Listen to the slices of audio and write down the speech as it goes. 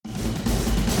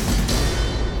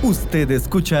Usted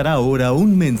escuchará ahora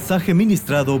un mensaje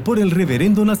ministrado por el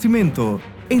Reverendo Nascimento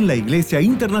en la Iglesia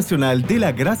Internacional de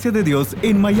la Gracia de Dios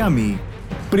en Miami.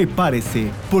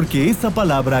 Prepárese, porque esa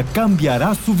palabra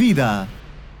cambiará su vida.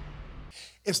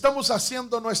 Estamos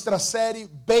haciendo nuestra serie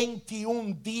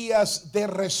 21 días de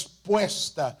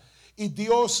respuesta y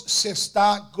Dios se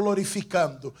está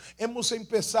glorificando. Hemos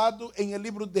empezado en el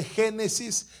libro de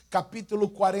Génesis, capítulo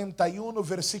 41,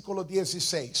 versículo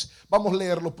 16. Vamos a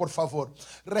leerlo, por favor.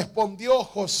 Respondió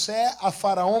José a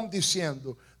Faraón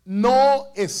diciendo: no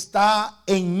está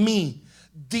en mí.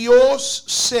 Dios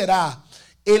será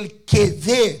el que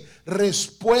dé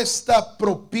respuesta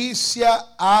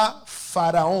propicia a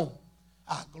Faraón.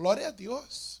 Ah, glória a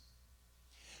Deus.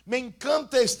 Me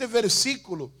encanta este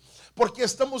versículo, porque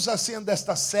estamos haciendo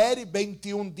esta série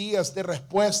 21 días de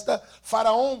respuesta.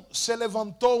 Faraón se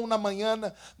levantó una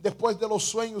mañana después de los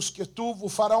sueños que tuvo.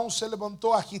 Faraón se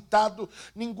levantó agitado.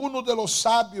 Ninguno de los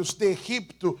sabios de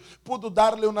Egipto pudo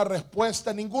darle una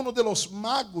respuesta. Ninguno de los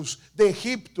magos de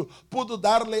Egipto pudo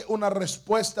darle una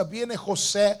respuesta. Viene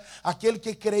José, aquel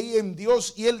que creía en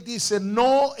Dios, y él dice: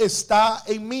 no está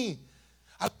en mí.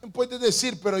 Alguien puede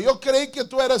decir: pero yo creí que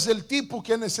tú eras el tipo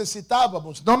que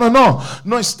necesitábamos.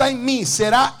 No está en mí.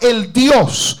 Será el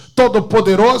Dios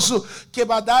Todopoderoso que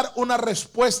va a dar una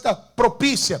respuesta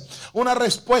propicia, una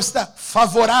respuesta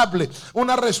favorable,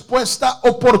 una respuesta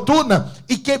oportuna.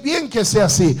 Y qué bien que sea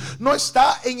así. No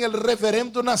está en el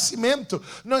Reverendo Nascimento,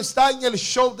 no está en el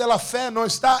show de la fe, no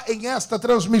está en esta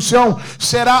transmisión.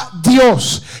 Será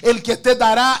Dios el que te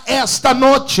dará esta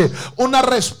noche una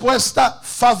respuesta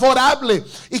favorable.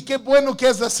 Y qué bueno que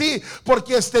es así,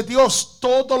 porque este Dios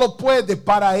todo lo puede.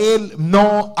 Para Él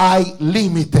no hay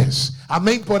límites.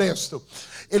 Amén por esto.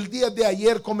 El día de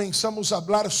ayer comenzamos a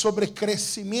hablar sobre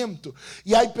crecimiento.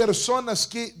 Y hay personas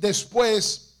que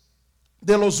después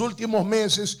de los últimos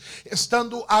meses,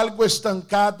 estando algo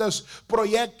estancadas,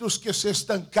 proyectos que se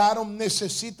estancaron,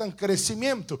 necesitan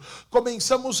crecimiento.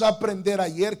 Comenzamos a aprender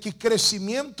ayer que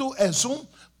crecimiento es un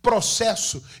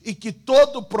proceso y que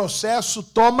todo proceso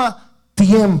toma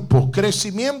tiempo.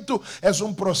 Crecimiento es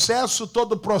un proceso,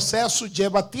 todo proceso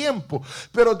lleva tiempo,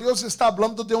 pero Dios está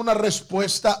hablando de una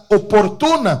respuesta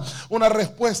oportuna, una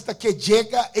respuesta que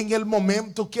llega en el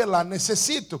momento que la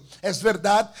necesito. Es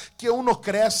verdad que uno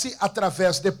crece a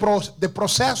través de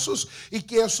procesos y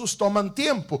que esos toman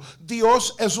tiempo.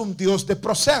 Dios es un Dios de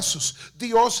procesos.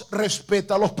 Dios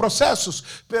respeta los procesos,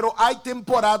 pero hay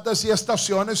temporadas y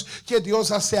estaciones que Dios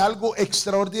hace algo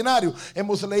extraordinario.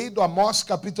 Hemos leído Amós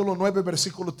capítulo 9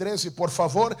 versículo 13, por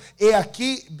favor. He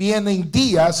aquí vienen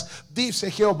días, dice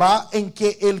Jehová, en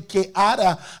que el que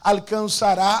ara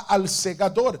alcanzará al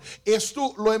segador.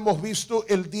 Esto lo hemos visto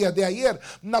el día de ayer.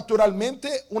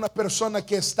 Naturalmente, una persona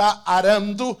que está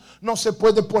arando no se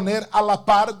puede poner a la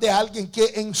par de alguien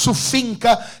que en su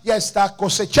finca ya está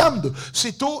cosechando.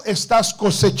 Si tú estás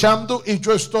cosechando y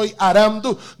yo estoy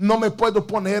arando, no me puedo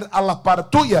poner a la par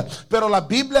tuya. Pero la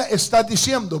Biblia está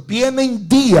diciendo: vienen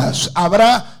días,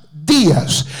 habrá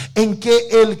días en que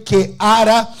el que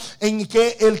ara, en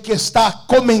que el que está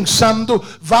comenzando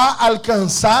va a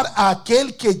alcanzar a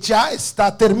aquel que ya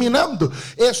está terminando.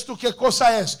 ¿Esto qué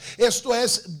cosa es? Esto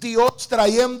es Dios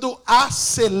trayendo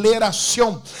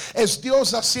aceleración. Es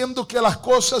Dios haciendo que las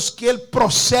cosas, que el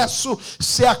proceso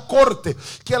se acorte,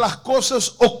 que las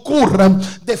cosas ocurran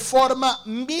de forma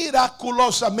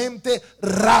miraculosamente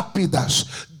rápidas.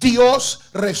 Dios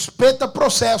respeta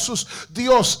procesos,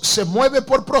 Dios se mueve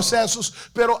por procesos,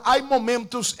 pero hay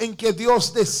momentos en que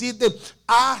Dios decide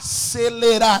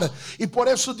acelerar, y por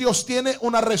eso Dios tiene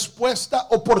una respuesta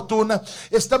oportuna.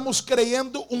 Estamos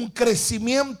creyendo un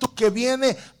crecimiento que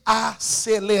viene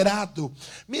acelerado.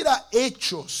 Mira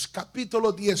Hechos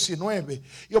capítulo 19.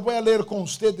 Yo voy a leer con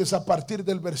ustedes a partir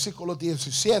del versículo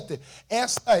 17.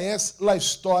 Esta es la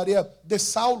historia de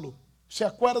Saulo. ¿Se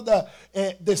acuerda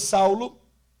de Saulo?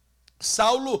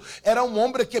 Saulo era um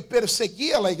homem que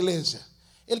perseguia a igreja.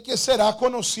 Ele que será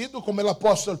conhecido como o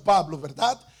apóstolo Pablo,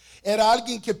 verdade? Era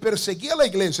alguém que perseguia a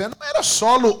igreja. Não era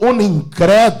só um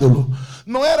incrédulo,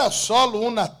 não era só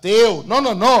um ateu.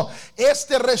 Não.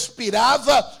 Este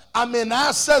respirava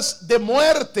ameaças de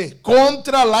morte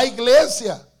contra a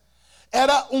igreja.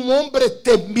 Era um homem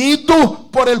temido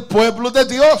por el pueblo de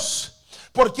Deus.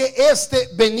 Porque este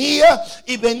venía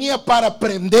y venía para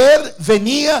prender,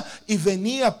 venía y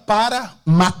venía para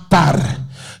matar.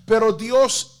 Pero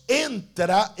Dios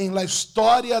entra en la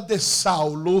historia de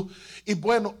Saulo y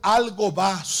bueno, algo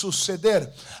va a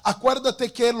suceder.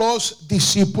 Acuérdate que los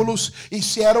discípulos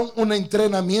hicieron un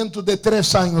entrenamiento de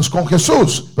 3 años con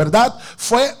Jesús, ¿verdad?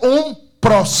 Fue un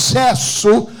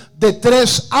proceso de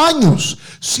 3 años,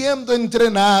 siendo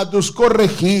entrenados,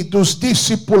 corregidos,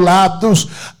 discipulados,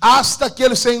 hasta que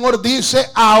el Señor dice: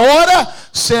 ahora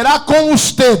será con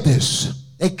ustedes.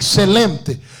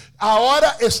 Excelente.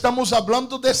 Ahora estamos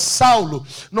hablando de Saulo.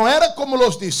 No era como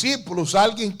los discípulos,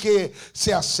 alguien que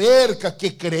se acerca,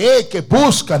 que cree, que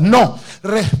busca. No,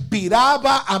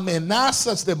 respiraba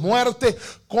amenazas de muerte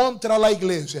contra la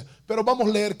iglesia. Pero vamos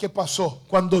a leer qué pasó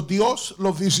cuando Dios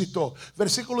lo visitó.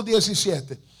 Versículo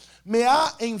 17. Me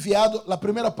ha enviado, la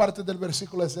primera parte del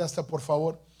versículo es esta, por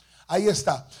favor. Ahí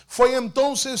está. Fue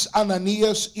entonces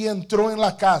Ananías y entró en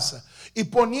la casa. Y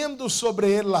poniendo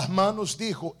sobre él las manos,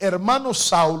 dijo: hermano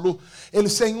Saulo, el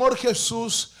Señor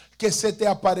Jesús, que se te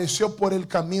apareció por el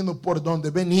camino por donde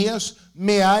venías,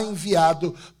 me ha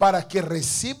enviado para que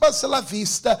recibas la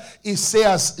vista y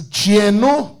seas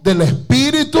lleno del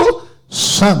Espíritu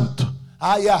Santo.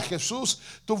 Jesús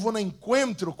tuvo un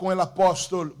encuentro con el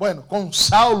apóstol, con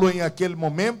Saulo en aquel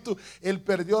momento. Él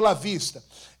perdió la vista.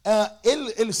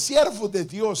 El siervo de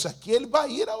Dios aquí, él va a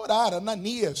ir a orar,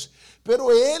 Ananías,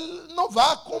 pero él no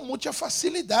va con mucha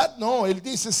facilidad, no. Él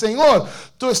dice: Señor,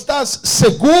 tú estás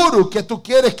seguro que tú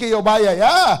quieres que yo vaya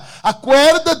allá.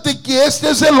 Acuérdate que este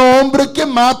es el hombre que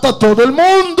mata a todo el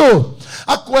mundo.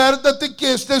 Acuérdate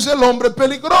que este es el hombre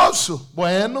peligroso.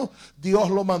 Bueno,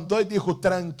 Dios lo mandó y dijo: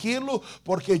 tranquilo,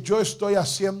 porque yo estoy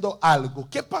haciendo algo.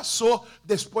 ¿Qué pasó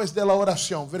después de la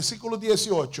oración? Versículo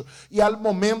 18. Y al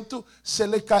momento se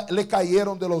le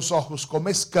cayeron de los ojos como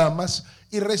escamas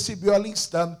y recibió al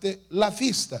instante la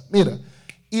vista. Mira,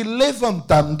 y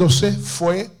levantándose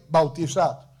fue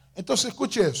bautizado. Entonces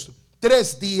escuche esto: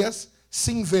 3 días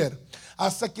sin ver,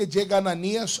 hasta que llega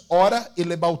Ananías, ora y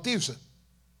le bautiza.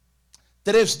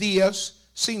 3 días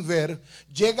sin ver,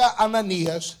 llega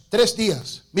Ananías, 3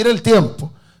 días, mira el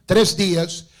tiempo, 3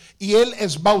 días, y él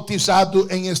es bautizado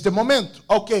en este momento.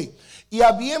 Ok, y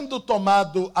habiendo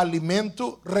tomado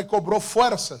alimento, recobró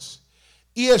fuerzas,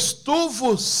 y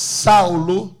estuvo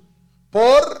Saulo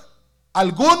por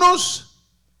algunos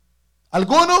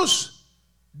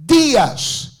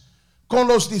días con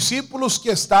los discípulos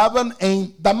que estaban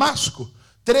en Damasco.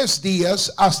 3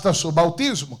 días hasta su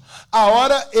bautismo.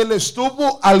 Ahora él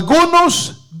estuvo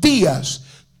algunos días.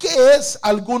 ¿Qué es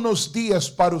algunos días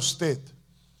para usted?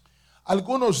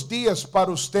 Algunos días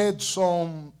para usted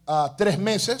son 3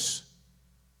 meses.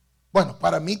 Bueno,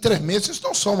 para mí 3 meses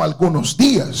no son algunos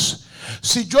días.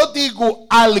 Si yo digo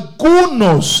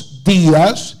algunos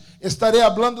días, estaré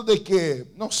hablando de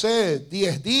que, no sé,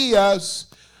 10 días,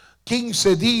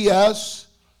 15 días.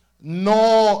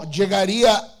 No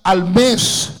llegaría al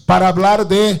mes para hablar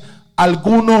de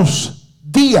algunos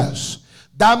días.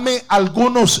 Dame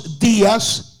algunos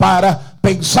días para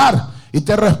pensar. Y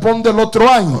te responde el otro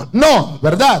año. No,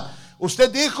 ¿verdad?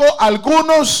 Usted dijo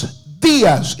algunos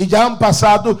días y ya han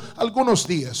pasado algunos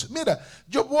días. Mira,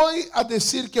 yo voy a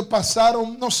decir que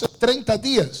pasaron, no sé, 30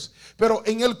 días. Pero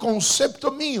en el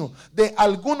concepto mío de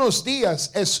algunos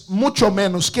días es mucho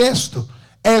menos que esto.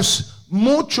 Es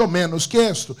mucho menos que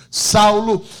esto.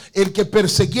 Saulo, el que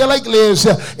perseguía la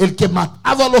iglesia, el que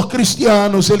mataba a los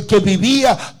cristianos, el que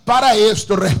vivía para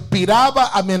esto, respiraba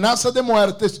amenaza de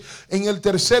muertes. En el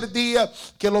 3er día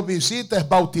que lo visita es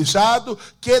bautizado.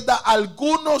 Queda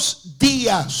algunos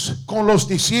días con los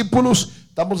discípulos.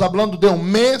 Estamos hablando de un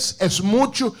mes, es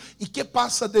mucho. ¿Y qué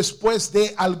pasa después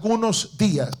de algunos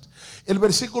días? El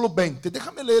versículo 20,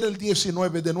 déjame leer el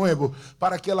 19 de nuevo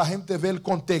para que la gente vea el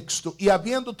contexto. Y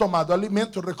habiendo tomado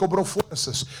alimento, recobró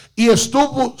fuerzas. Y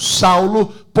estuvo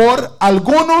Saulo por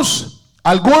algunos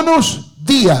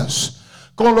días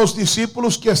con los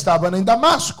discípulos que estaban en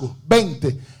Damasco.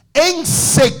 20,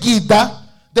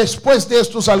 enseguida, después de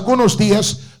estos algunos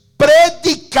días,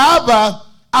 predicaba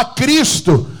a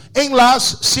Cristo en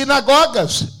las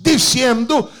sinagogas,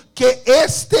 diciendo que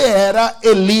este era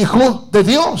el Hijo de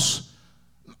Dios.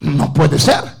 No puede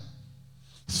ser.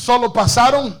 Solo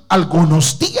pasaron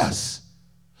algunos días.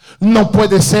 No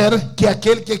puede ser que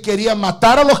aquel que quería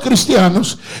matar a los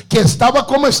cristianos, que estaba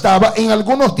como estaba, en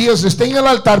algunos días esté en el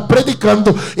altar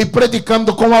predicando, y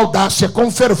predicando con audacia,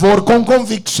 con fervor, con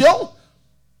convicción.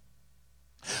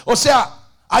 O sea,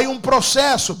 hay un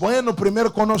proceso. Bueno,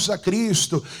 primero conoces a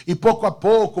Cristo y poco a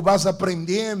poco vas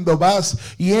aprendiendo, vas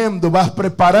yendo, vas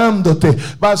preparándote,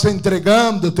 vas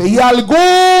entregándote, y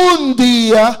algún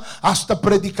día hasta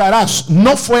predicarás.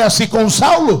 No fue así con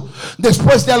Saulo.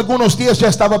 Después de algunos días ya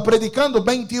estaba predicando.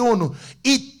 21,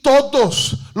 y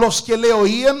todos los que le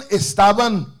oían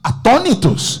estaban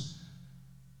atónitos,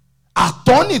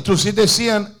 y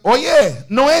decían: oye,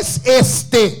 ¿no es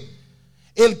este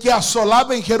el que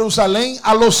asolaba en Jerusalén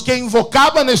a los que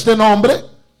invocaban este nombre?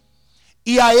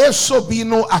 Y a eso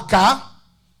vino acá.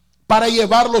 para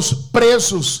llevarlos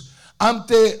presos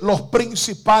ante los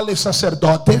principales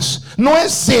sacerdotes? ¿No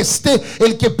es este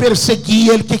el que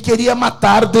perseguía, el que quería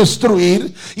matar,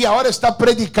 destruir, y ahora está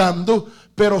predicando?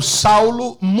 Pero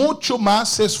Saulo mucho más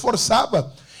se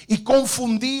esforzaba y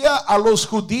confundía a los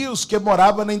judíos que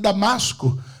moraban en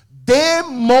Damasco,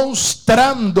 demostrando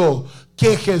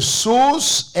que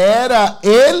Jesús era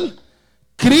el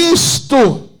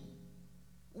Cristo.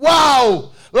 ¡Wow!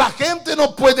 La gente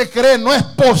no puede creer, no es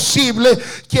posible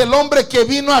que el hombre que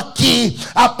vino aquí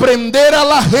a aprender a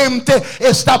la gente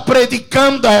está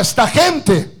predicando a esta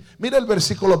gente. Mira el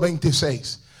versículo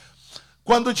 26.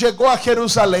 Cuando llegó a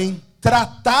Jerusalén,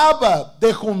 trataba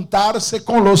de juntarse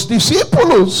con los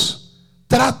discípulos.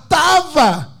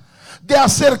 Trataba de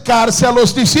acercarse a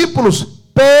los discípulos,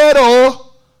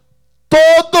 pero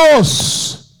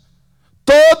todos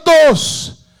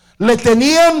le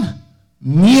tenían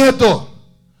miedo,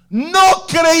 no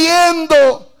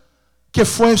creyendo que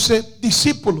fuese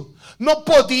discípulo. No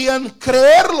podían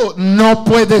creerlo. No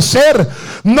puede ser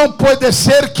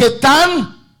que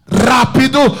tan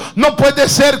rápido, no puede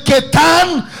ser que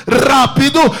tan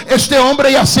rápido este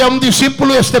hombre ya sea un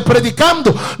discípulo y esté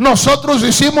predicando. Nosotros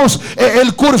hicimos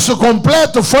el curso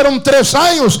completo, fueron 3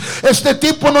 años. Este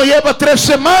tipo no lleva 3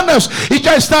 semanas y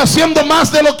ya está haciendo más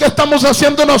de lo que estamos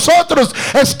haciendo nosotros.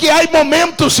 Es que hay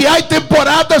momentos y hay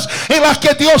temporadas en las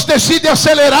que Dios decide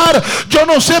acelerar. Yo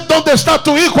no sé dónde está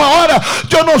tu hijo ahora,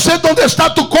 yo no sé dónde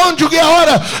está tu cónyuge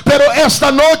ahora, pero esta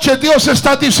noche Dios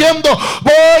está diciendo: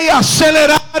 voy a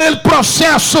acelerar el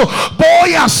proceso,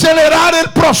 voy a acelerar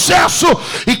el proceso.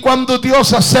 Y cuando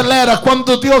Dios acelera,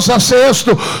 cuando Dios hace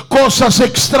esto, cosas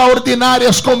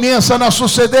extraordinarias comienzan a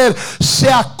suceder.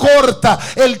 Se acorta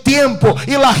el tiempo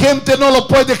y la gente no lo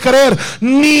puede creer,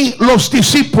 ni los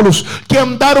discípulos que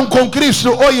andaron con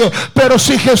Cristo. Oye, pero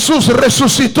si Jesús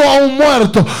resucitó a un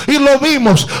muerto y lo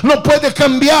vimos, no puede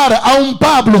cambiar a un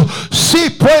Pablo.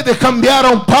 Sí puede cambiar a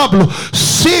un Pablo,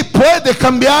 sí puede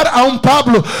cambiar a un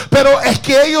Pablo, pero es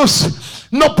que ellos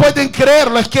no pueden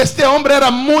creerlo. Es que este hombre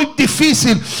era muy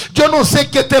difícil. Yo no sé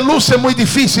qué te luce muy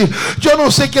difícil, yo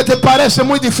no sé qué te parece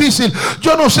muy difícil,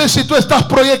 yo no sé si tú estás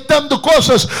proyectando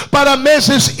cosas para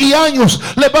meses y años.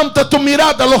 Levanta tu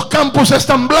mirada, los campos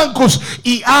están blancos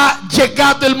y ha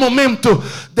llegado el momento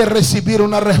de recibir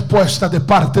una respuesta de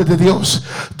parte de Dios.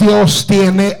 Dios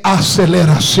tiene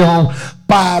aceleración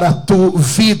para tu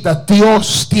vida.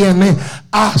 Dios tiene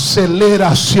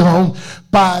aceleración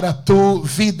para tu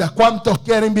vida. ¿Cuántos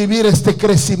quieren vivir este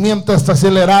crecimiento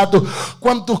acelerado?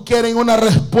 ¿Cuántos quieren una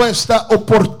respuesta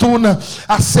oportuna?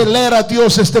 Acelera,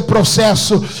 Dios, este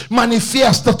proceso.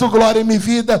 Manifiesta tu gloria en mi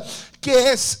vida.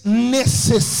 ¿Qué es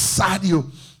necesario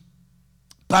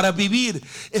para vivir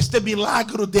este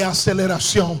milagro de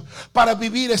aceleración, para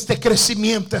vivir este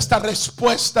crecimiento, esta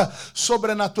respuesta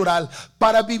sobrenatural,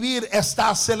 para vivir esta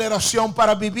aceleración,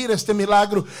 para vivir este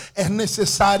milagro? Es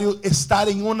necesario estar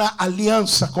en una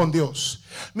alianza con Dios.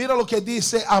 Mira lo que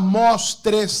dice Amós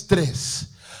 3:3.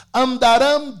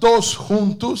 ¿Andarán 2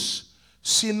 juntos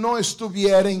si no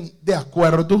estuvieren de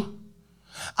acuerdo?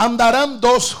 ¿Andarán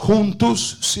 2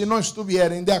 juntos si no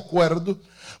estuvieren de acuerdo?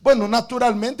 Bueno,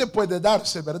 naturalmente puede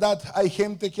darse, ¿verdad? Hay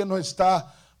gente que no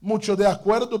está mucho de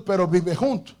acuerdo, pero vive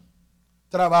junto,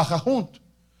 trabaja junto.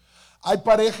 Hay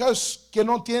parejas que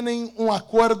no tienen un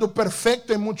acuerdo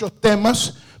perfecto en muchos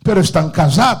temas, pero están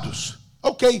casados.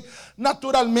 Ok,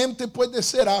 naturalmente puede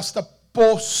ser hasta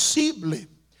posible,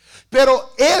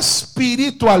 pero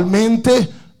espiritualmente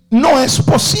no es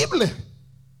posible.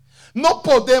 No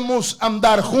podemos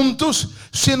andar juntos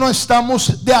si no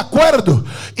estamos de acuerdo.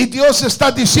 Y Dios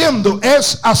está diciendo,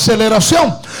 es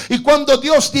aceleración. Y cuando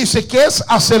Dios dice que es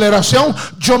aceleración,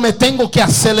 yo me tengo que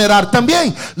acelerar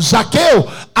también. Zaqueo,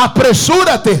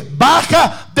 apresúrate,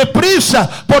 baja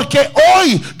deprisa, porque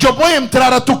hoy yo voy a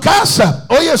entrar a tu casa.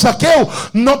 Oye, Zaqueo,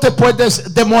 no te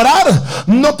puedes demorar,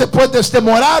 no te puedes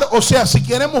demorar. O sea, si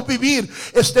queremos vivir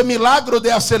este milagro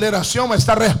de aceleración,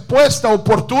 esta respuesta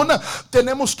oportuna,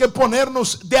 tenemos que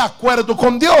ponernos de acuerdo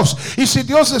con Dios. Y si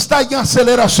Dios está en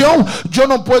aceleración, yo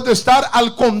no puedo estar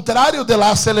al contrario de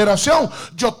la aceleración.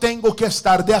 Yo tengo que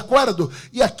estar de acuerdo.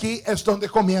 Y aquí es donde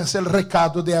comienza el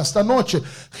recado de esta noche.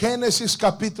 Génesis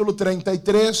capítulo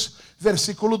 33,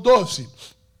 versículo 12.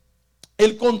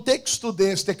 El contexto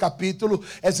de este capítulo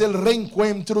es el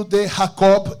reencuentro de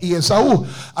Jacob y Esaú.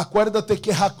 Acuérdate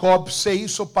que Jacob se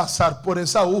hizo pasar por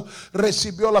Esaú,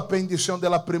 recibió la bendición de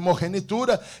la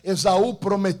primogenitura. Esaú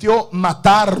prometió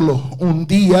matarlo un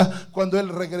día cuando él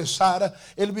regresara.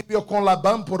 Él vivió con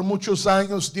Labán por muchos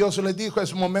años. Dios le dijo: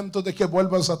 es momento de que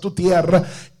vuelvas a tu tierra.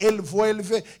 Él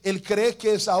vuelve, él cree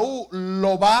que Esaú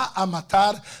lo va a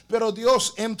matar, pero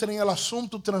Dios entra en el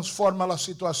asunto, transforma la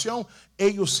situación.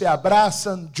 Ellos se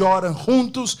abrazan, lloran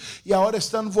juntos y ahora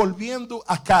están volviendo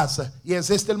a casa. Y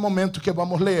es este el momento que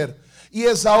vamos a leer. Y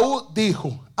Esaú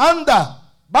dijo: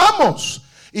 anda, vamos,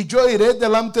 y yo iré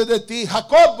delante de ti.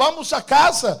 Jacob, vamos a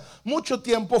casa. Mucho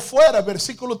tiempo fuera.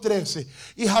 Versículo 13.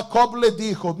 Y Jacob le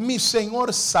dijo: mi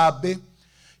señor sabe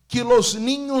que los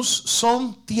niños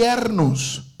son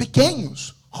tiernos,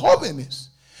 pequeños, jóvenes,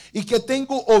 y que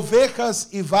tengo ovejas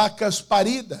y vacas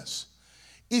paridas.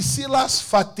 Y si las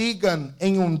fatigan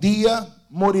en un día,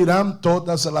 morirán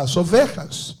todas las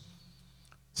ovejas.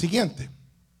 Siguiente.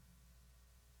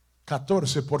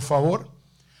 14, por favor.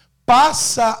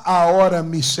 Pasa ahora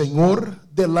mi señor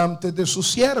delante de su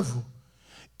siervo,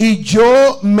 y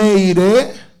yo me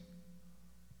iré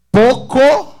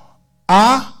poco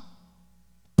a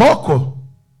poco.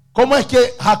 ¿Cómo es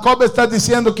que Jacob está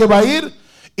diciendo que va a ir?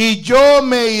 Y yo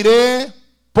me iré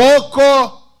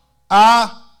poco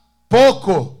a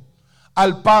poco,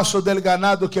 al paso del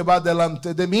ganado que va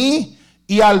delante de mí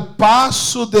y al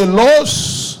paso de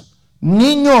los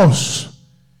niños.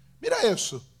 Mira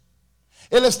eso.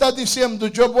 Él está diciendo: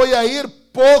 yo voy a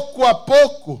ir poco a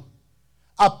poco,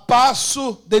 a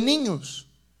paso de niños.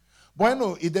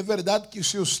 Bueno, y de verdad que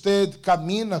si usted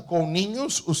camina con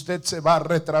niños, usted se va a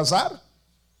retrasar,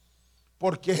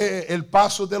 porque el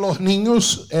paso de los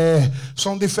niños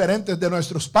son diferentes de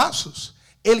nuestros pasos.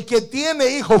 El que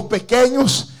tiene hijos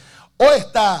pequeños o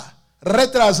está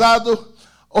retrasado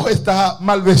o está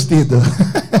mal vestido.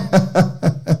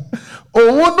 O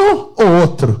uno o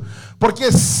otro.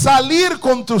 Porque salir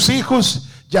con tus hijos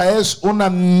ya es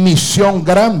una misión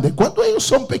grande cuando ellos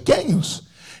son pequeños.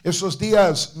 Esos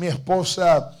días mi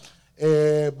esposa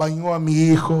bañó a mi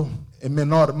hijo, el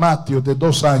menor Mateo, de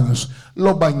 2 años.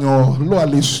 Lo bañó, lo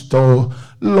alistó,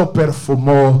 lo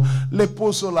perfumó, le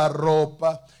puso la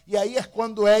ropa. Y ahí es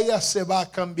cuando ella se va a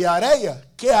cambiar. Ella,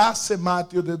 ¿qué hace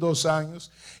Mateo de 2 años?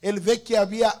 Él ve que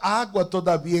había agua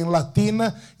todavía en la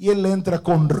tina y él entra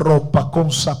con ropa,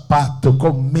 con zapato,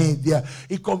 con media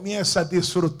y comienza a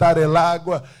disfrutar el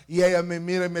agua. Y ella me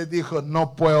mira y me dijo: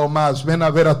 no puedo más, ven a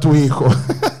ver a tu hijo.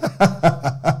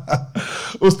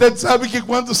 Usted sabe que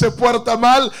cuando se porta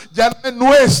mal ya no es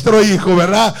nuestro hijo,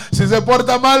 ¿verdad? Si se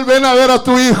porta mal, ven a ver a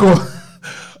tu hijo.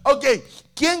 Ok.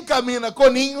 Quien camina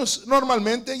con niños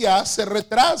normalmente ya se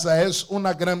retrasa, es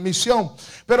una gran misión.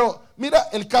 Pero mira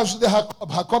el caso de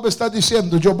Jacob. Jacob está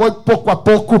diciendo: yo voy poco a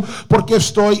poco porque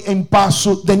estoy en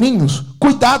paso de niños.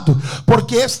 Cuidado,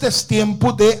 porque este es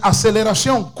tiempo de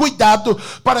aceleración. Cuidado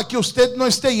para que usted no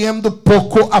esté yendo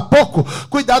poco a poco.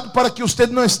 Cuidado para que usted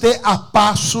no esté a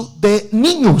paso de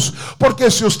niños. Porque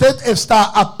si usted está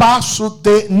a paso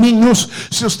de niños,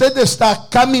 si usted está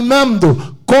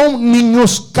caminando con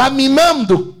niños,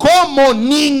 caminando como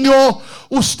niño,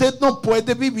 usted no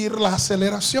puede vivir la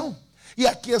aceleración. Y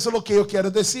aquí es lo que yo quiero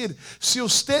decir. Si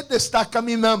usted está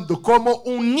caminando como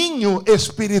un niño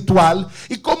espiritual,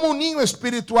 y como un niño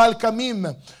espiritual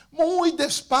camina muy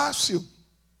despacio,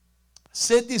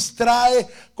 se distrae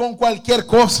con cualquier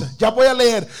cosa. Ya voy a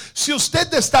leer. Si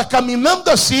usted está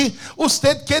caminando así,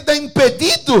 usted queda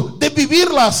impedido de vivir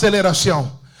la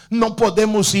aceleración. No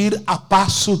podemos ir a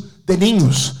paso de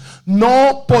niños.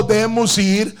 No podemos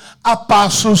ir a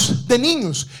pasos de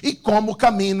niños. ¿Y cómo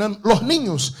caminan los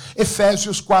niños?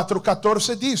 Efesios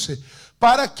 4:14 dice: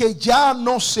 para que ya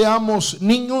no seamos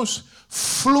niños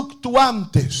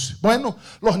fluctuantes. Bueno,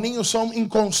 los niños son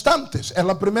inconstantes. Es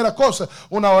la primera cosa.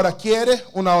 Una hora quiere,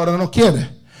 una hora no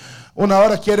quiere. Una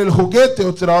hora quiere el juguete,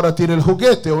 otra hora tiene el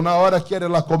juguete. Una hora quiere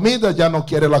la comida, ya no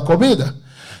quiere la comida.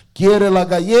 Quiere la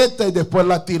galleta y después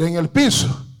la tira en el piso.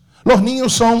 Los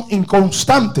niños son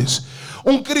inconstantes.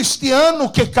 Un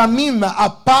cristiano que camina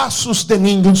a pasos de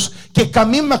niños, que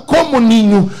camina como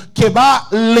niño, que va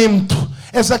lento,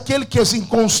 es aquel que es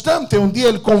inconstante. Un día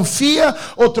él confía,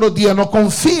 otro día no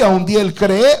confía. Un día él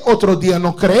cree, otro día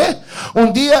no cree.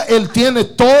 Un día él tiene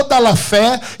toda la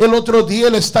fe, el otro día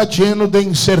él está lleno de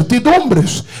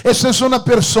incertidumbres. Esa es una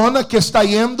persona que está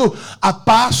yendo a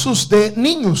pasos de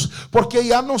niños. Porque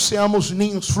ya no seamos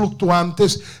niños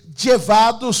fluctuantes,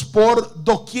 llevados por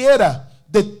doquiera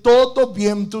de todo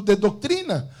viento de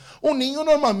doctrina. Un niño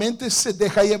normalmente se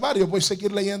deja llevar. Yo voy a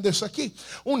seguir leyendo eso aquí.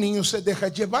 Un niño se deja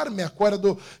llevar. Me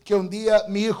acuerdo que un día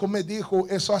mi hijo me dijo,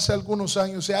 eso hace algunos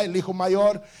años ya, el hijo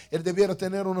mayor, él debiera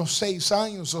tener unos 6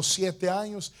 años o 7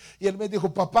 años. Y él me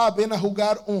dijo, papá, ven a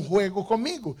jugar un juego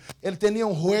conmigo. Él tenía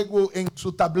un juego en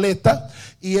su tableta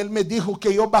y él me dijo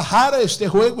que yo bajara este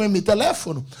juego en mi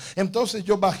teléfono. Entonces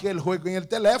yo bajé el juego en el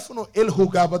teléfono, él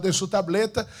jugaba de su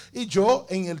tableta y yo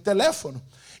en el teléfono.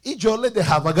 Y yo le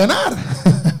dejaba ganar.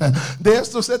 De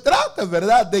esto se trata,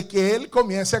 ¿verdad? De que él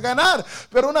comience a ganar.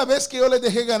 Pero una vez que yo le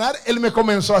dejé ganar, él me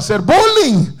comenzó a hacer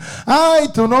bullying. Ay,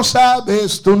 tú no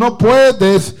sabes, tú no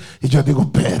puedes. Y yo digo,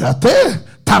 espérate,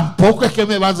 tampoco es que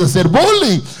me vas a hacer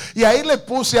bullying. Y ahí le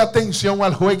puse atención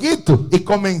al jueguito y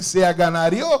comencé a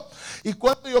ganar yo. Y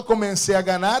cuando yo comencé a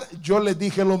ganar, yo le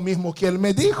dije lo mismo que él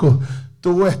me dijo.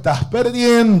 Tú estás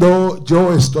perdiendo,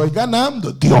 yo estoy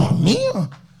ganando. Dios mío.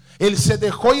 Él se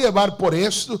dejó llevar por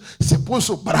esto, se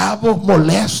puso bravo,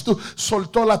 molesto,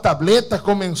 soltó la tableta,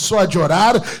 comenzó a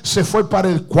llorar, se fue para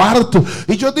el cuarto.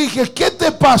 Y yo dije, ¿qué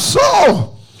te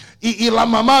pasó? Y la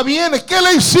mamá viene, ¿qué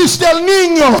le hiciste al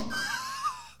niño?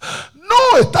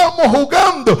 No, estamos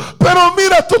jugando, pero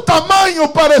mira tu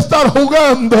tamaño para estar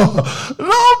jugando.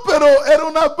 No, pero era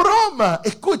una broma.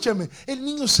 Escúchame, el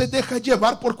niño se deja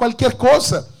llevar por cualquier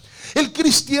cosa. El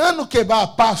cristiano que va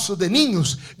a paso de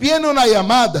niños, viene una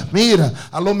llamada, mira,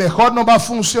 a lo mejor no va a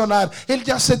funcionar, él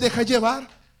ya se deja llevar.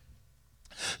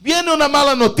 Viene una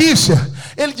mala noticia,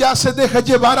 él ya se deja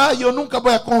llevar. Ah, yo nunca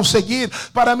voy a conseguir,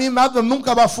 para mí nada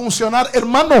nunca va a funcionar.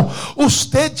 Hermano,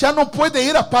 usted ya no puede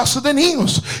ir a paso de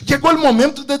niños. Llegó el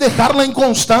momento de dejar la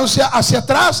inconstancia hacia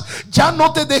atrás. Ya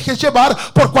no te dejes llevar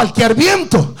por cualquier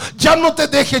viento. Ya no te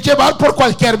dejes llevar por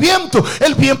cualquier viento.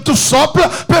 El viento sopla,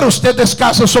 pero usted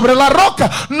descansa sobre la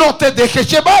roca. No te dejes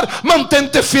llevar,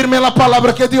 mantente firme en la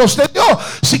palabra que Dios te dio.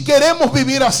 Si queremos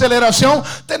vivir aceleración,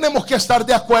 tenemos que estar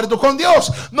de acuerdo con Dios.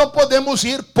 No podemos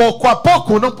ir poco a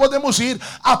poco, no podemos ir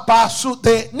a paso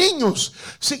de niños.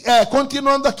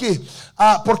 Continuando aquí,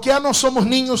 porque ya no somos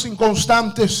niños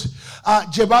inconstantes,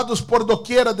 llevados por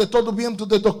doquiera de todo viento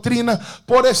de doctrina,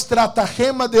 por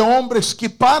estratagema de hombres que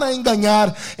para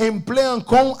engañar emplean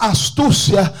con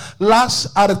astucia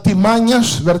las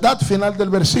artimañas, ¿verdad? Final del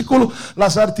versículo,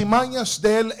 las artimañas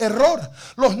del error.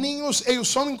 Los niños, ellos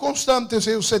son inconstantes,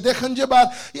 ellos se dejan llevar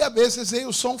y a veces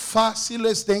ellos son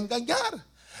fáciles de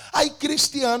engañar. Hay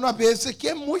cristiano a veces que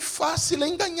es muy fácil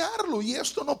engañarlo y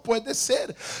esto no puede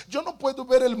ser. Yo no puedo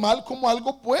ver el mal como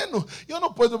algo bueno. Yo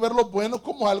no puedo ver lo bueno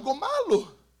como algo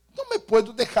malo. No me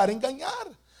puedo dejar engañar.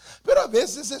 Pero a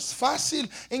veces es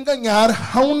fácil engañar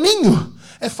a un niño.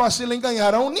 Es fácil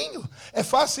engañar a un niño. Es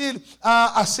fácil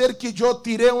hacer que yo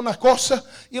tire una cosa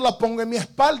y la ponga en mi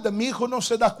espalda. Mi hijo no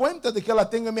se da cuenta de que la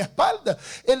tengo en mi espalda.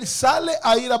 Él sale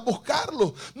a ir a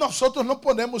buscarlo. Nosotros no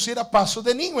podemos ir a paso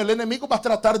de niño. El enemigo va a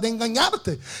tratar de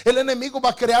engañarte. El enemigo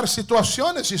va a crear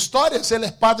situaciones, historias. Él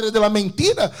es padre de la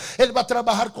mentira. Él va a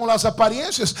trabajar con las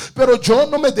apariencias. Pero yo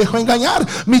no me dejo engañar.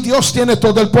 Mi Dios tiene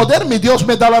todo el poder. Mi Dios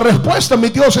me da la respuesta. Mi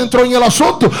Dios entró en el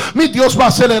asunto. Mi Dios va a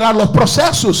acelerar los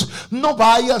procesos. No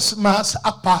vayas más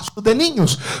a paso de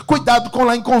niños. Cuidado con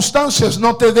las inconstancias.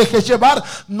 No te dejes llevar.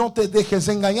 No te dejes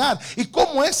engañar. ¿Y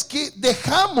cómo es que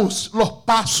dejamos los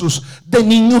pasos de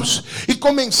niños y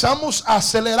comenzamos a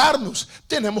acelerarnos?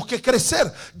 Tenemos que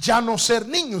crecer, ya no ser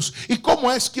niños. ¿Y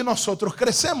cómo es que nosotros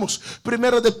crecemos?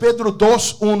 Primero de Pedro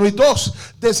 2, 1 y 2.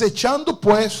 Desechando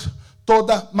pues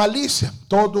toda malicia,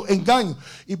 todo engaño,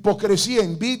 hipocresía,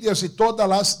 envidias y todas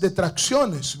las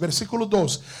detracciones. Versículo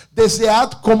 2.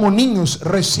 Desead como niños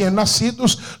recién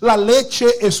nacidos la leche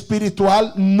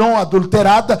espiritual no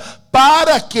adulterada,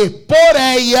 para que por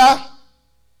ella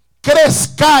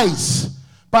crezcáis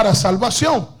para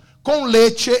salvación. Con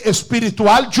leche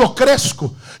espiritual yo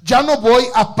crezco. Ya no voy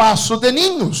a paso de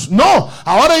niños. No,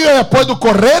 ahora yo ya puedo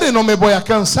correr y no me voy a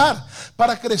cansar.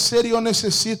 Para crecer yo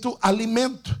necesito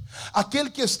alimento.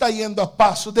 Aquel que está yendo a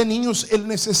paso de niños, él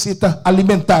necesita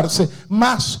alimentarse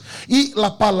más. Y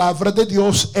la palabra de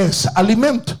Dios es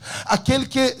alimento. Aquel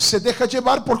que se deja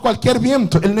llevar por cualquier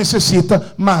viento, él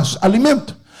necesita más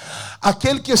alimento.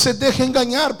 Aquel que se deja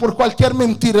engañar por cualquier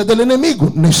mentira del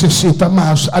enemigo necesita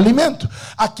más alimento.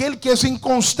 Aquel que es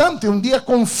inconstante, un día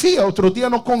confía, otro día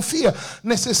no confía,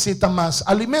 necesita más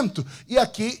alimento. Y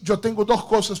aquí yo tengo dos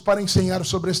cosas para enseñar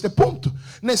sobre este punto.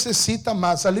 Necesita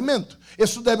más alimento.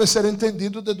 Eso debe ser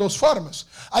entendido de dos formas.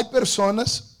 Hay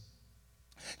personas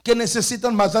que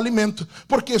necesitan más alimento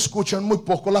porque escuchan muy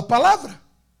poco la palabra.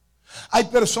 Hay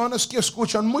personas que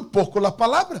escuchan muy poco la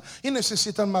palabra y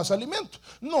necesitan más alimento.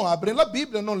 No abren la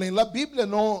Biblia, no leen la Biblia,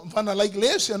 no van a la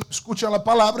iglesia, no escuchan la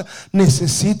palabra.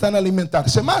 Necesitan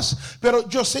alimentarse más. Pero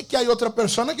yo sé que hay otra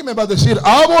persona que me va a decir: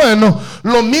 bueno,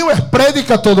 lo mío es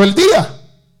prédica todo el día.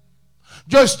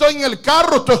 Yo estoy en el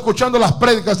carro, estoy escuchando las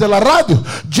prédicas de la radio.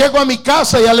 Llego a mi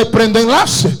casa y ya le prendo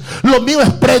enlace. Lo mío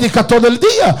es prédica todo el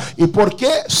día. ¿Y por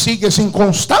qué sigues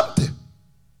inconstante?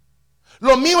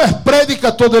 Lo mío es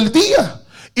prédica todo el día.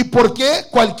 ¿Y por qué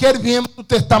cualquier viento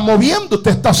te está moviendo, te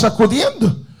está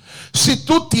sacudiendo? Si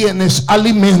tú tienes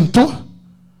alimento,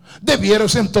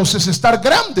 debieras entonces estar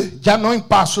grande, ya no en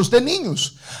pasos de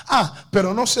niños.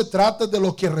 Pero no se trata de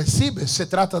lo que recibes, se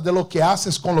trata de lo que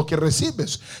haces con lo que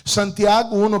recibes.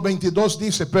 Santiago 1:22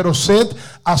 dice: pero sed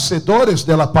hacedores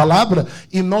de la palabra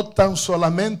y no tan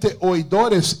solamente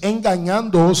oidores,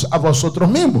 engañándoos a vosotros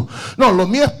mismos. No, lo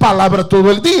mío es palabra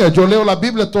todo el día. Yo leo la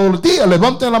Biblia todo el día,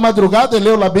 levanto en la madrugada y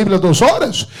leo la Biblia 2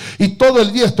 horas. Y todo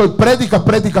el día estoy prédica.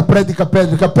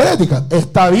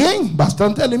 Está bien,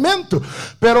 bastante alimento,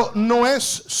 pero no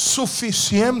es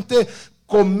suficiente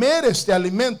comer este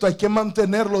alimento. Hay que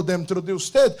mantenerlo dentro de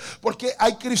usted, porque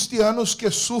hay cristianos que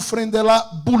sufren de la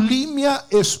bulimia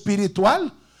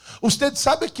espiritual. ¿Usted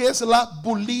sabe qué es la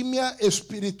bulimia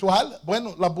espiritual?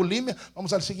 Bueno, la bulimia,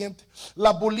 vamos al siguiente.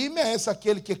 La bulimia es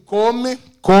aquel que come,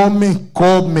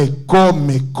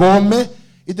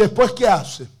 y después ¿qué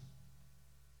hace?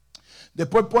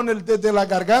 Después pone el dedo en la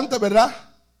garganta, ¿verdad?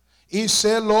 Y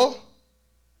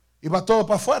va todo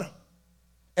para afuera.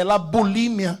 Es la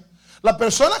bulimia. La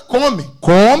persona come,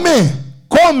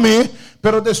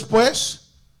 pero después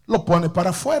lo pone para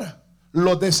afuera,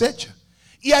 lo desecha.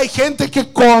 Y hay gente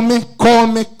que come,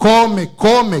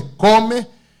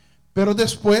 pero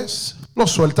después lo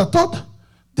suelta todo,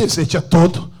 desecha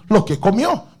todo lo que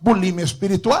comió. Bulimia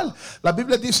espiritual. La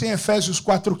Biblia dice en Efesios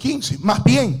 4:15: más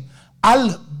bien,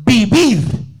 al vivir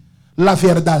la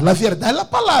verdad es la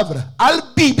palabra, al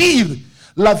vivir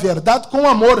la verdad con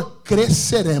amor,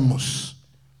 creceremos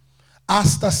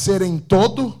hasta ser en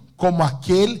todo como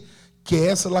aquel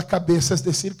que es la cabeza, es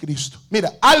decir, Cristo.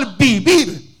 Mira, al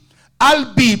vivir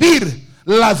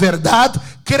la verdad,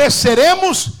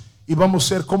 creceremos y vamos a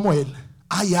ser como Él.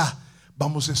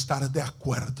 Vamos a estar de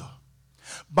acuerdo.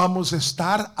 Vamos a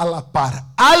estar a la par.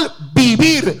 Al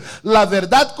vivir la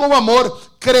verdad con amor,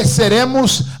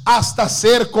 creceremos hasta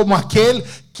ser como aquel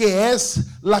que es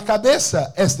la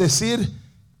cabeza, es decir,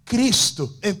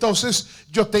 Cristo. Entonces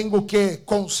yo tengo que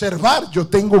conservar, yo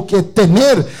tengo que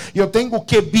tener, yo tengo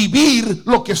que vivir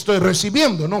lo que estoy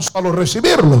recibiendo, no solo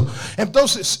recibirlo.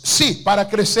 Entonces sí, para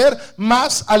crecer,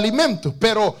 más alimento,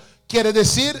 pero quiere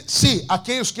decir, sí,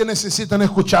 aquellos que necesitan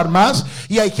escuchar más,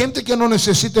 y hay gente que no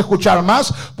necesita escuchar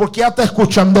más porque ya está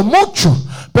escuchando mucho,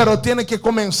 pero tiene que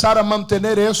comenzar a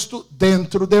mantener esto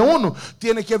dentro de uno.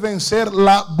 Tiene que vencer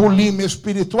la bulimia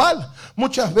espiritual.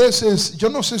 Muchas veces, yo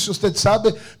no sé si usted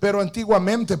sabe, pero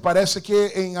antiguamente parece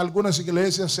que en algunas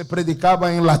iglesias se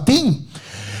predicaba en latín.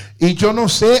 Y yo no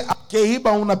sé a qué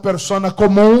iba una persona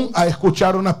común a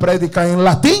escuchar una prédica en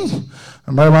latín.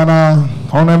 Amén.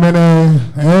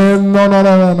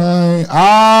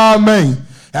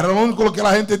 Era lo único que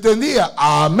la gente entendía.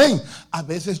 Amén. A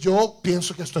veces yo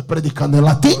pienso que estoy predicando en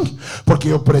latín, porque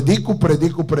yo predico,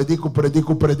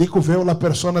 veo a la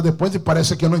persona después y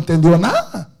parece que no entendió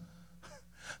nada.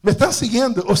 ¿Me están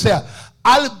siguiendo? O sea,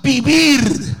 al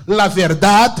vivir la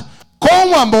verdad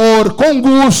con amor, con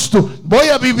gusto, voy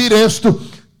a vivir esto,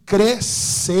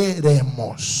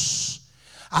 creceremos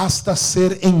hasta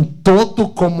ser en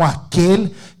todo como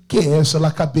aquel que es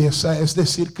la cabeza, es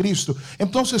decir, Cristo.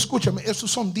 Entonces, escúchame, estos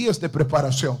son días de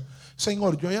preparación.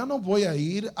 Señor, yo ya no voy a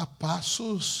ir a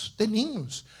pasos de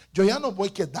niños. Yo ya no voy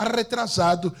a quedar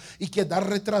retrasado y quedar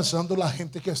retrasando la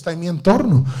gente que está en mi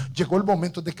entorno. Llegó el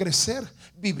momento de crecer,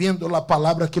 viviendo la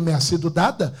palabra que me ha sido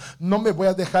dada. No me voy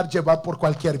a dejar llevar por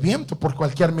cualquier viento, por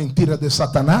cualquier mentira de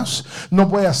Satanás. No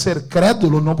voy a ser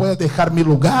crédulo, no voy a dejar mi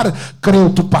lugar. Creo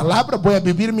tu palabra, voy a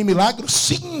vivir mi milagro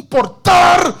sin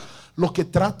importar lo que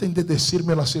traten de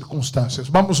decirme las circunstancias.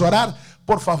 Vamos a orar.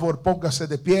 Por favor, póngase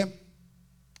de pie,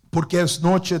 porque es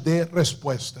noche de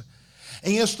respuesta.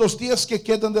 En estos días que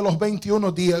quedan de los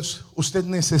 21 días, usted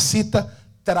necesita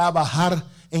trabajar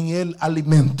en el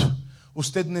alimento.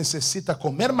 Usted necesita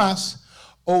comer más,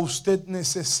 o usted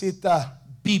necesita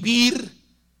vivir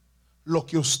lo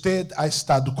que usted ha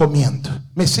estado comiendo.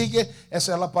 ¿Me sigue?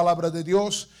 Esa es la palabra de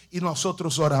Dios y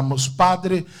nosotros oramos.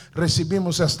 Padre,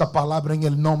 recibimos esta palabra en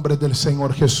el nombre del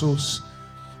Señor Jesús.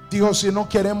 Dios, y no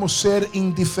queremos ser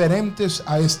indiferentes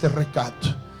a este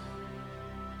recado.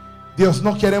 Dios,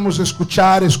 no queremos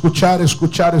escuchar,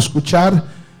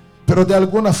 pero de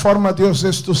alguna forma, Dios,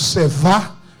 esto se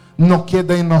va, no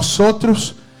queda en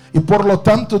nosotros, y por lo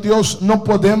tanto, Dios, no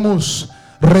podemos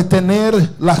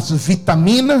retener las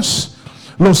vitaminas,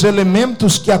 los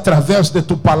elementos que a través de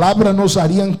tu palabra nos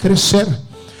harían crecer.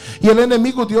 Y el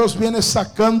enemigo, Dios, viene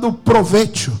sacando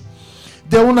provecho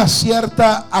de una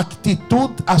cierta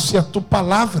actitud hacia tu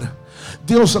palabra.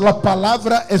 Dios, la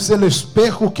palabra es el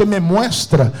espejo que me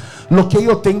muestra lo que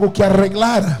yo tengo que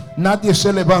arreglar. Nadie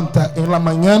se levanta en la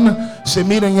mañana, se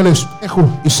mira en el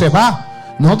espejo y se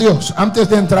va. No, Dios, antes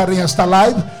de entrar en esta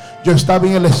live, yo estaba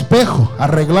en el espejo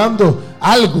arreglando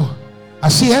algo.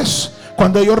 Así es,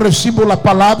 cuando yo recibo la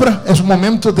palabra, es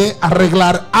momento de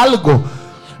arreglar algo.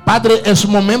 Padre, es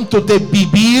momento de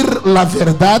vivir la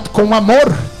verdad con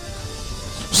amor.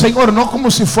 Señor, no como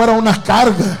si fuera una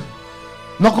carga,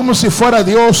 no como si fuera,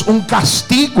 Dios, un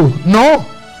castigo. No,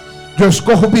 yo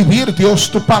escojo vivir,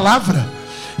 Dios, tu palabra.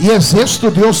 Y es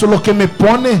esto, Dios, lo que me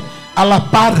pone a la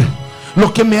par,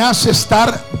 lo que me hace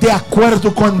estar de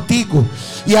acuerdo contigo.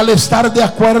 Y al estar de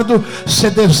acuerdo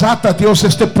se desata, Dios,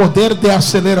 este poder de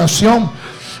aceleración.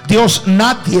 Dios,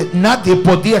 nadie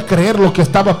podía creer lo que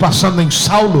estaba pasando en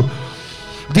Saulo.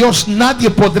 Dios, nadie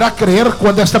podrá creer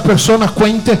cuando esta persona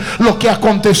cuente lo que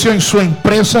aconteció en su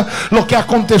empresa, lo que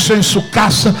aconteció en su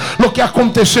casa, lo que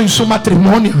aconteció en su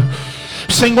matrimonio.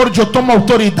 Señor, yo tomo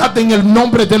autoridad en el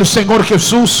nombre del Señor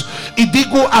Jesús y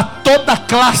digo a toda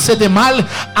clase de mal: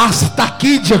 hasta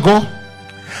aquí llegó,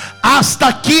 hasta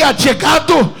aquí ha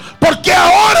llegado, porque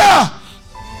ahora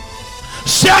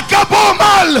se acabó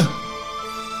mal.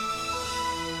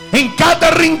 En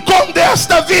cada rincón de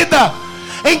esta vida,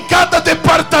 en cada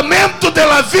departamento de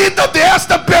la vida de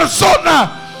esta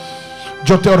persona,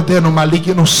 yo te ordeno,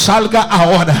 maligno, salga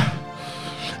ahora.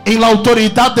 En la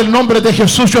autoridad del nombre de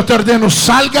Jesús, yo te ordeno,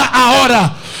 salga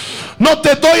ahora. No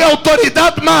te doy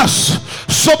autoridad más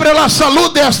sobre la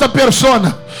salud de esta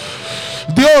persona.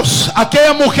 Dios,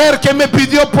 aquella mujer que me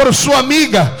pidió por su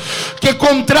amiga que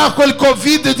contrajo el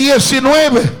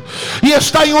COVID-19 y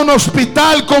está en un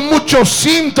hospital con muchos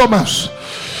síntomas.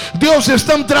 Dios,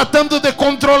 están tratando de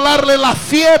controlarle la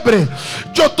fiebre.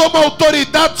 Yo tomo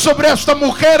autoridad sobre esta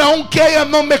mujer, aunque ella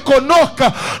no me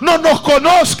conozca, no nos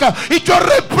conozca, y yo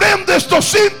reprendo estos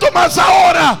síntomas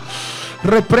ahora.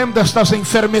 Reprendo estas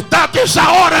enfermedades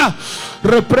ahora.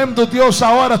 Reprendo, Dios,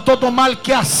 ahora todo mal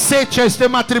que acecha este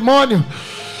matrimonio.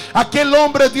 Aquel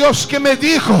hombre, Dios, que me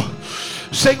dijo,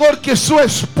 Señor, que su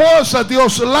esposa,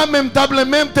 Dios,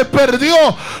 lamentablemente perdió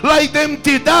la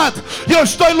identidad. Yo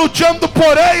estoy luchando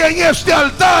por ella en este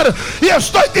altar y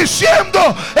estoy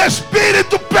diciendo: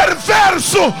 espíritu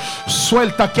perverso,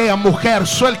 suelta aquella mujer,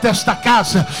 suelta esta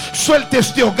casa, suelta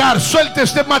este hogar, suelta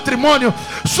este matrimonio,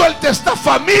 suelta esta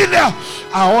familia.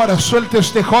 Ahora suelta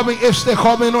este joven. Este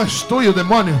joven no es tuyo,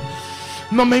 demonio.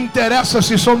 No me interesa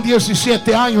si son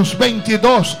 17 años,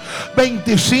 22,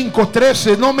 25,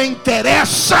 13. No me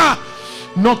interesa.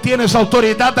 No tienes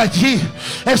autoridad allí.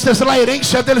 Esta es la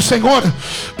herencia del Señor.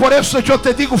 Por eso yo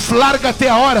te digo: lárgate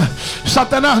ahora.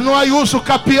 Satanás, no hay uso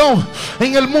campeón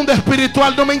en el mundo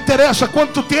espiritual. No me interesa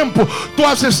cuánto tiempo tú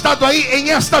has estado ahí en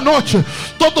esta noche.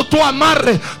 Todo tu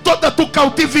amarre, toda tu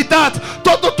cautividad,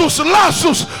 todos tus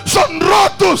lazos son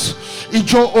rotos. Y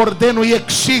yo ordeno y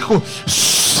exijo: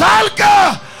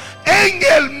 salga en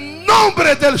el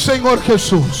nombre del Señor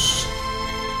Jesús.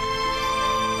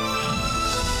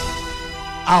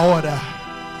 Ahora,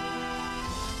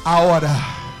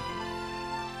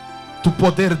 tu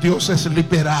poder, Dios, es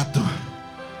liberado.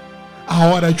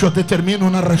 Ahora yo determino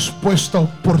una respuesta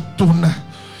oportuna,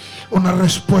 una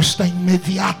respuesta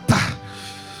inmediata.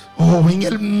 Oh, en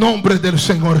el nombre del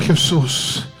Señor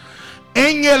Jesús.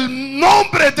 En el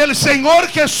nombre del Señor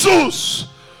Jesús,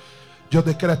 yo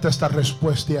decreto esta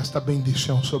respuesta y esta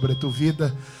bendición sobre tu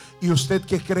vida. Y usted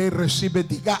que cree y recibe,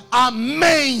 diga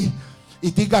amén. Y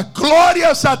diga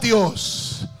glorias a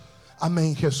Dios.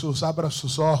 Amén. Jesús, abra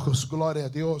sus ojos. Gloria a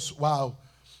Dios. Wow.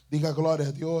 Diga gloria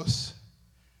a Dios.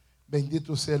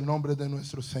 Bendito sea el nombre de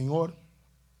nuestro Señor.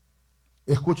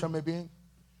 Escúchame bien.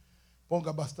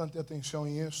 Ponga bastante atención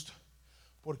en esto,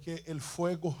 porque el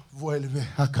fuego vuelve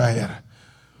a caer.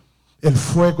 El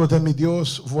fuego de mi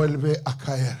Dios vuelve a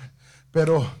caer.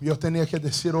 Pero yo tenía que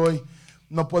decir hoy: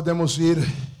 no podemos ir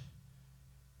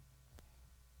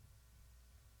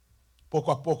poco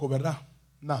a poco, ¿verdad?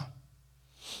 No.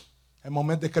 Es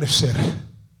momento de crecer.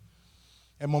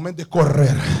 Es momento de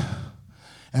correr.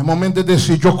 Es momento de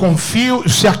decir: yo confío y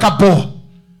se acabó.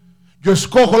 Yo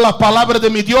escojo la palabra de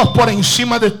mi Dios por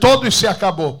encima de todo y se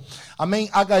acabó. Amén.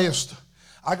 Haga esto.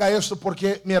 Haga esto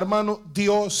porque, mi hermano,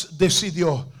 Dios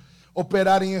decidió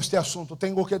operar en este asunto.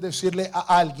 Tengo que decirle a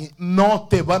alguien: no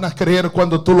te van a creer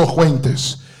cuando tú lo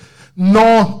cuentes.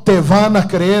 no te van a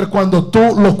creer cuando tú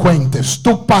lo cuentes.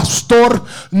 Tu pastor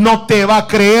no te va a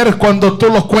creer cuando tú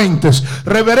lo cuentes.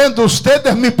 Reverendo, usted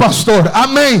es mi pastor.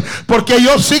 Amén. Porque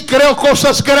yo sí creo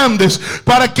cosas grandes.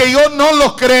 Para que yo no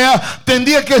lo crea,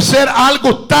 tendría que ser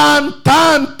algo tan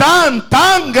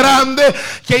grande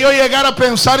que yo llegara a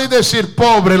pensar y decir: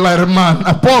 pobre la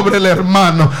hermana, pobre el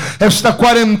hermano, esta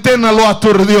cuarentena lo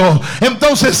aturdió.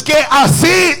 Entonces, que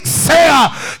así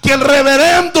sea, que el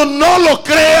reverendo no lo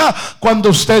crea cuando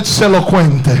usted se lo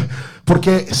cuente,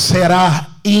 porque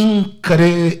será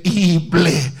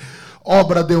increíble.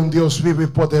 Obra de un Dios vivo y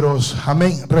poderoso.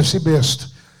 Amén. Recibe esto.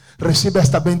 Recibe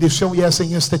esta bendición y es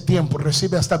en este tiempo.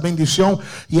 Recibe esta bendición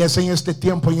y es en este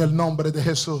tiempo, en el nombre de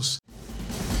Jesús.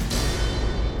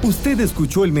 Usted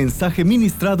escuchó el mensaje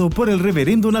ministrado por el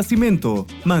Reverendo Nascimento.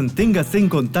 Manténgase en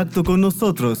contacto con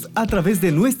nosotros a través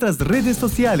de nuestras redes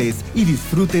sociales y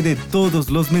disfrute de todos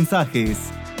los mensajes.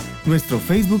 Nuestro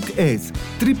Facebook es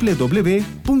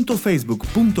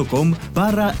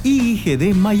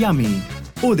www.facebook.com/IIGD Miami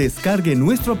o descargue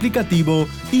nuestro aplicativo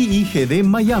IIGD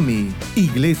Miami,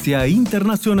 Iglesia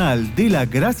Internacional de la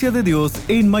Gracia de Dios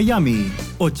en Miami,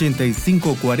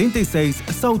 8546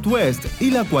 Southwest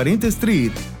y la 40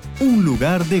 Street, un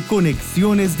lugar de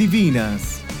conexiones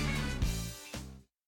divinas.